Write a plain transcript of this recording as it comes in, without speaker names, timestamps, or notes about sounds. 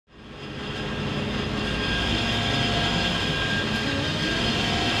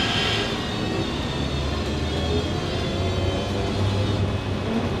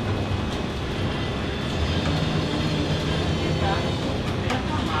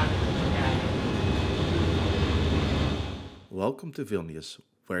Welcome to Vilnius,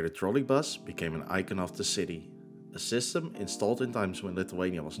 where the trolleybus became an icon of the city. A system installed in times when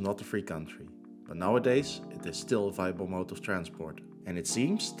Lithuania was not a free country. But nowadays, it is still a viable mode of transport. And it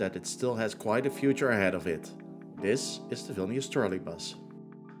seems that it still has quite a future ahead of it. This is the Vilnius Trolleybus.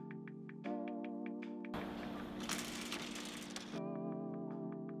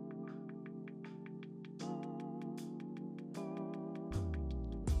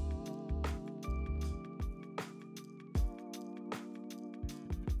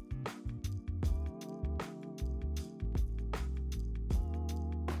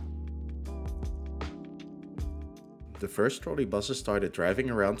 The first trolleybuses started driving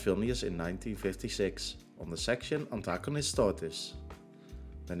around Vilnius in 1956 on the section Antakalnis.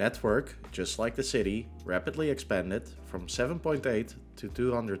 The network, just like the city, rapidly expanded from 7.8 to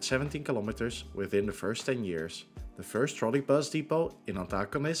 217 kilometers within the first 10 years. The first trolleybus depot in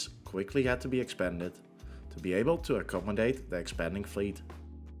Antakalnis quickly had to be expanded to be able to accommodate the expanding fleet.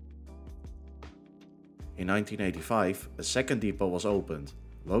 In 1985, a second depot was opened,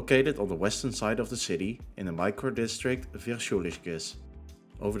 located on the western side of the city in the micro-district Vilnius.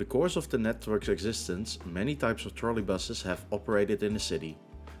 Over the course of the network's existence, many types of trolleybuses have operated in the city,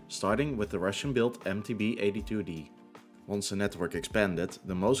 starting with the Russian-built MTB-82D. Once the network expanded,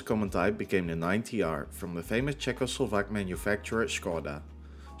 the most common type became the 9TR from the famous Czechoslovak manufacturer Škoda.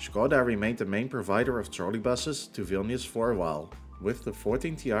 Škoda remained the main provider of trolleybuses to Vilnius for a while, with the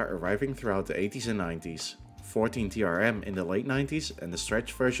 14TR arriving throughout the 80s and 90s. 14TRM in the late 90s and the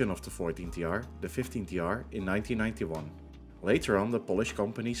stretch version of the 14TR, the 15TR, in 1991. Later on, the Polish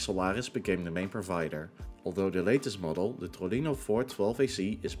company Solaris became the main provider, although the latest model, the Trollino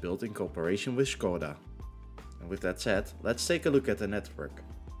 412AC, is built in cooperation with Škoda. And with that said, let's take a look at the network.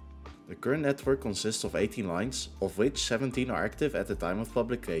 The current network consists of 18 lines, of which 17 are active at the time of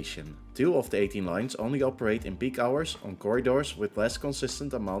publication. 2 of the 18 lines only operate in peak hours on corridors with less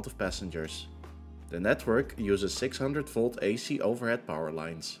consistent amount of passengers. The network uses 600-volt AC overhead power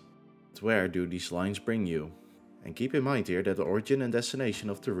lines. But where do these lines bring you? And keep in mind here that the origin and destination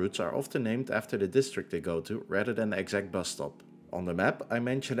of the routes are often named after the district they go to rather than the exact bus stop. On the map I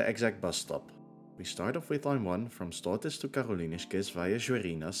mention the exact bus stop. We start off with line 1 from Stotis to Karoliniškės via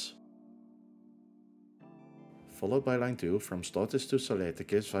Žvėrynas. Followed by line 2 from Stotis to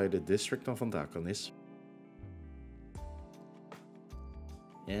Saulėtekis via the district of Antakalnis.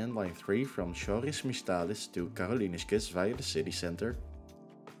 And line 3 from Šiaurės Miestelis to Karoliniškės via the city center.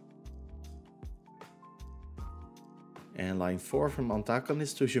 And line 4 from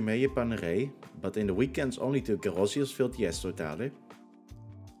Antakalnis to Žemėji Paneriai, but in the weekends only to Gerozios Viltiestotale.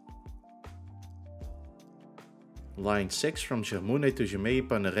 Line 6 from Žirmūnai to Žemėji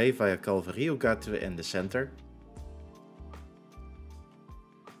Paneriai via Kalvarijų Gatve and the center.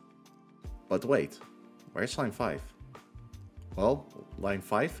 But wait, where's line 5? Well, line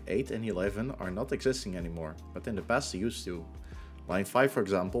 5, 8 and 11 are not existing anymore, but in the past they used to. Line 5 for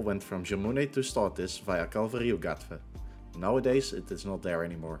example went from Žirmūnai to Stotis via Kalvarijų Gatve. Nowadays it is not there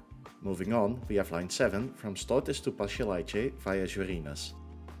anymore. Moving on, we have line 7 from Stotis to Pašielaičiai via Žvėrynas.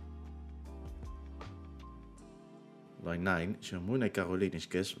 Line 9, Žirmūnai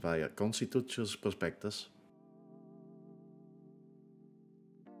Karoliniškės via Konstitucijos Prospektas.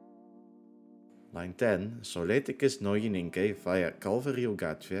 Line 10, Saulėtekis Naujininkai via Kalvarijų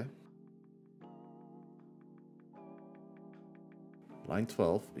Gatve. Line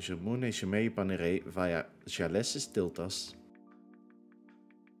 12, Žirmūnai Žemėji Paneriai via Žaliasis tiltas.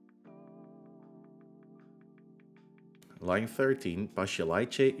 Line 13,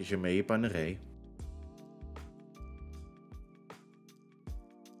 Pašielaičiai Žemėji Paneriai.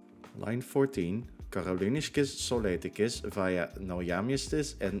 Line 14, Karoliniškės Saulėtekis via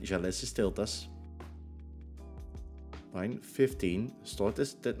Naujamiestis and Žaliasis tiltas. Line 15, Stotis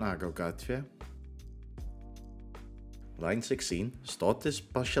Tetnago Gatve. Line 16, Stotis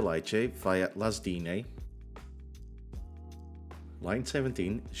Pašielaičiai via Lazdynai. Line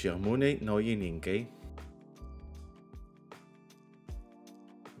 17, Žirmūnai Naujininkai.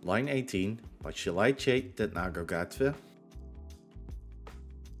 Line 18, Pašielaičiai Tetnago Gatve.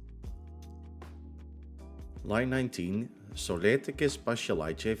 Line 19, Saulėtekis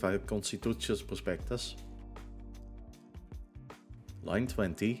Pašielaičiai via Konstitucijos Prospektas. Line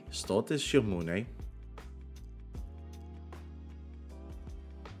 20, Stotis Žirmūnai.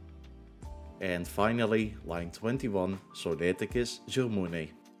 And finally, line 21, Saulėtekis Žirmūnai.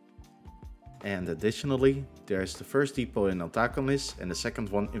 And additionally, there's the first depot in Antakalnis and the second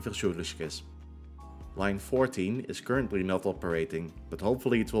one in Vilnius. Line 14 is currently not operating, but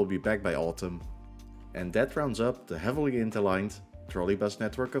hopefully it will be back by autumn. And that rounds up the heavily interlined trolleybus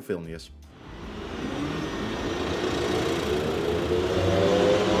network of Vilnius.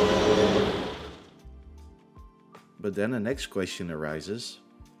 But then the next question arises.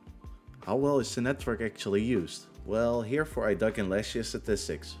 How well is the network actually used? Well, herefore I dug in last year's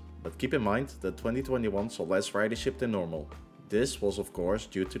statistics, but keep in mind that 2021 saw less ridership than normal. This was of course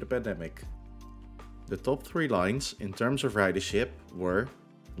due to the pandemic. The top 3 lines in terms of ridership were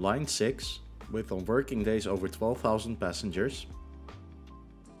Line 6, with on working days over 12,000 passengers,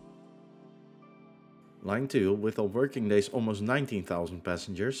 Line 2 with on working days almost 19,000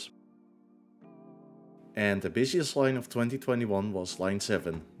 passengers, and the busiest line of 2021 was Line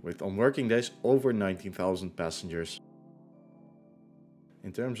 7, with on working days over 19,000 passengers.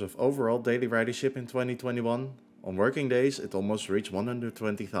 In terms of overall daily ridership in 2021, on working days it almost reached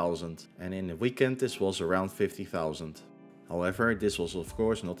 120,000, and in the weekend this was around 50,000. However, this was of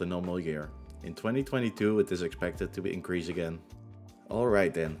course not a normal year. In 2022 it is expected to increase again.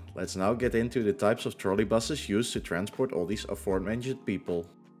 Alright then, let's now get into the types of trolleybuses used to transport all these aforementioned people.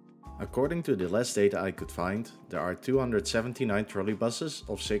 According to the last data I could find, there are 279 trolleybuses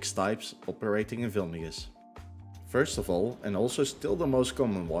of 6 types operating in Vilnius. First of all, and also still the most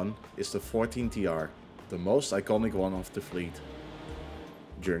common one, is the 14TR, the most iconic one of the fleet.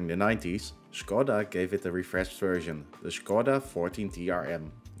 During the 90s, Skoda gave it a refreshed version, the Skoda 14TRM.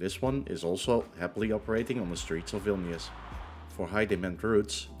 This one is also happily operating on the streets of Vilnius. For high demand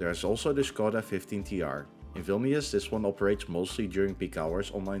routes, there is also the Skoda 15TR. In Vilnius, this one operates mostly during peak hours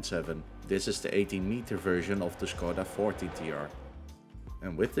on Line 7. This is the 18-meter version of the Skoda 14TR.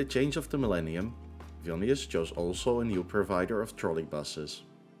 And with the change of the millennium, Vilnius chose also a new provider of trolleybuses.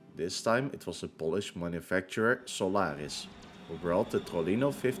 This time it was the Polish manufacturer Solaris, who brought the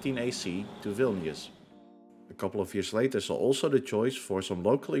Trollino 15AC to Vilnius. A couple of years later saw also the choice for some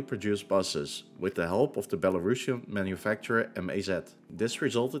locally produced buses, with the help of the Belarusian manufacturer MAZ. This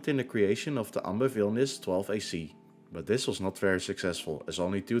resulted in the creation of the Amber Vilnius 12AC. But this was not very successful, as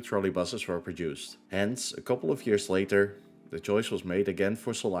only 2 trolleybuses were produced. Hence, a couple of years later, the choice was made again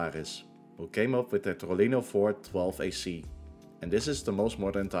for Solaris, who came up with the Trollino 4 12AC. And this is the most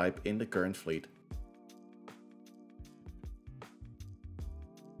modern type in the current fleet.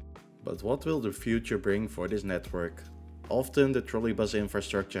 But what will the future bring for this network? Often the trolleybus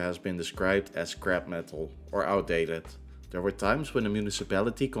infrastructure has been described as scrap metal or outdated. There were times when the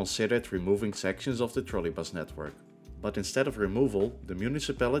municipality considered removing sections of the trolleybus network. But instead of removal, the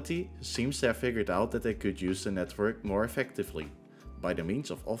municipality seems to have figured out that they could use the network more effectively, by the means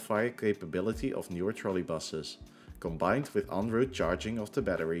of off-fire capability of newer trolleybuses, combined with en route charging of the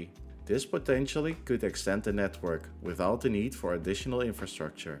battery. This potentially could extend the network without the need for additional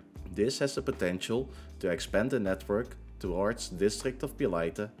infrastructure. This has the potential to expand the network towards the district of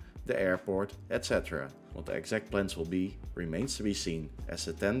Pilaite, the airport, etc. What the exact plans will be remains to be seen, as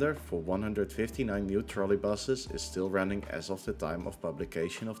the tender for 159 new trolleybuses is still running as of the time of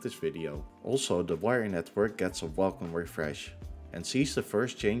publication of this video. Also, the wire network gets a welcome refresh and sees the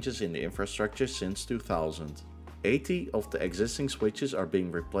first changes in the infrastructure since 2000. 80 of the existing switches are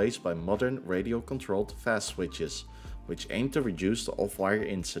being replaced by modern radio-controlled fast switches, which aim to reduce the off-wire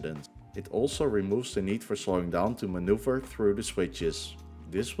incidents. It also removes the need for slowing down to maneuver through the switches.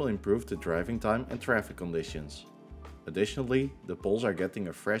 This will improve the driving time and traffic conditions. Additionally, the poles are getting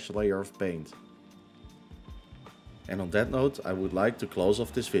a fresh layer of paint. And on that note, I would like to close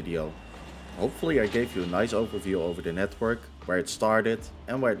off this video. Hopefully I gave you a nice overview over the network, where it started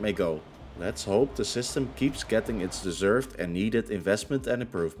and where it may go. Let's hope the system keeps getting its deserved and needed investment and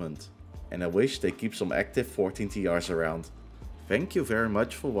improvement. And I wish they keep some active 14TRs around. Thank you very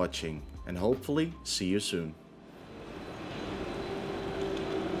much for watching, and hopefully see you soon.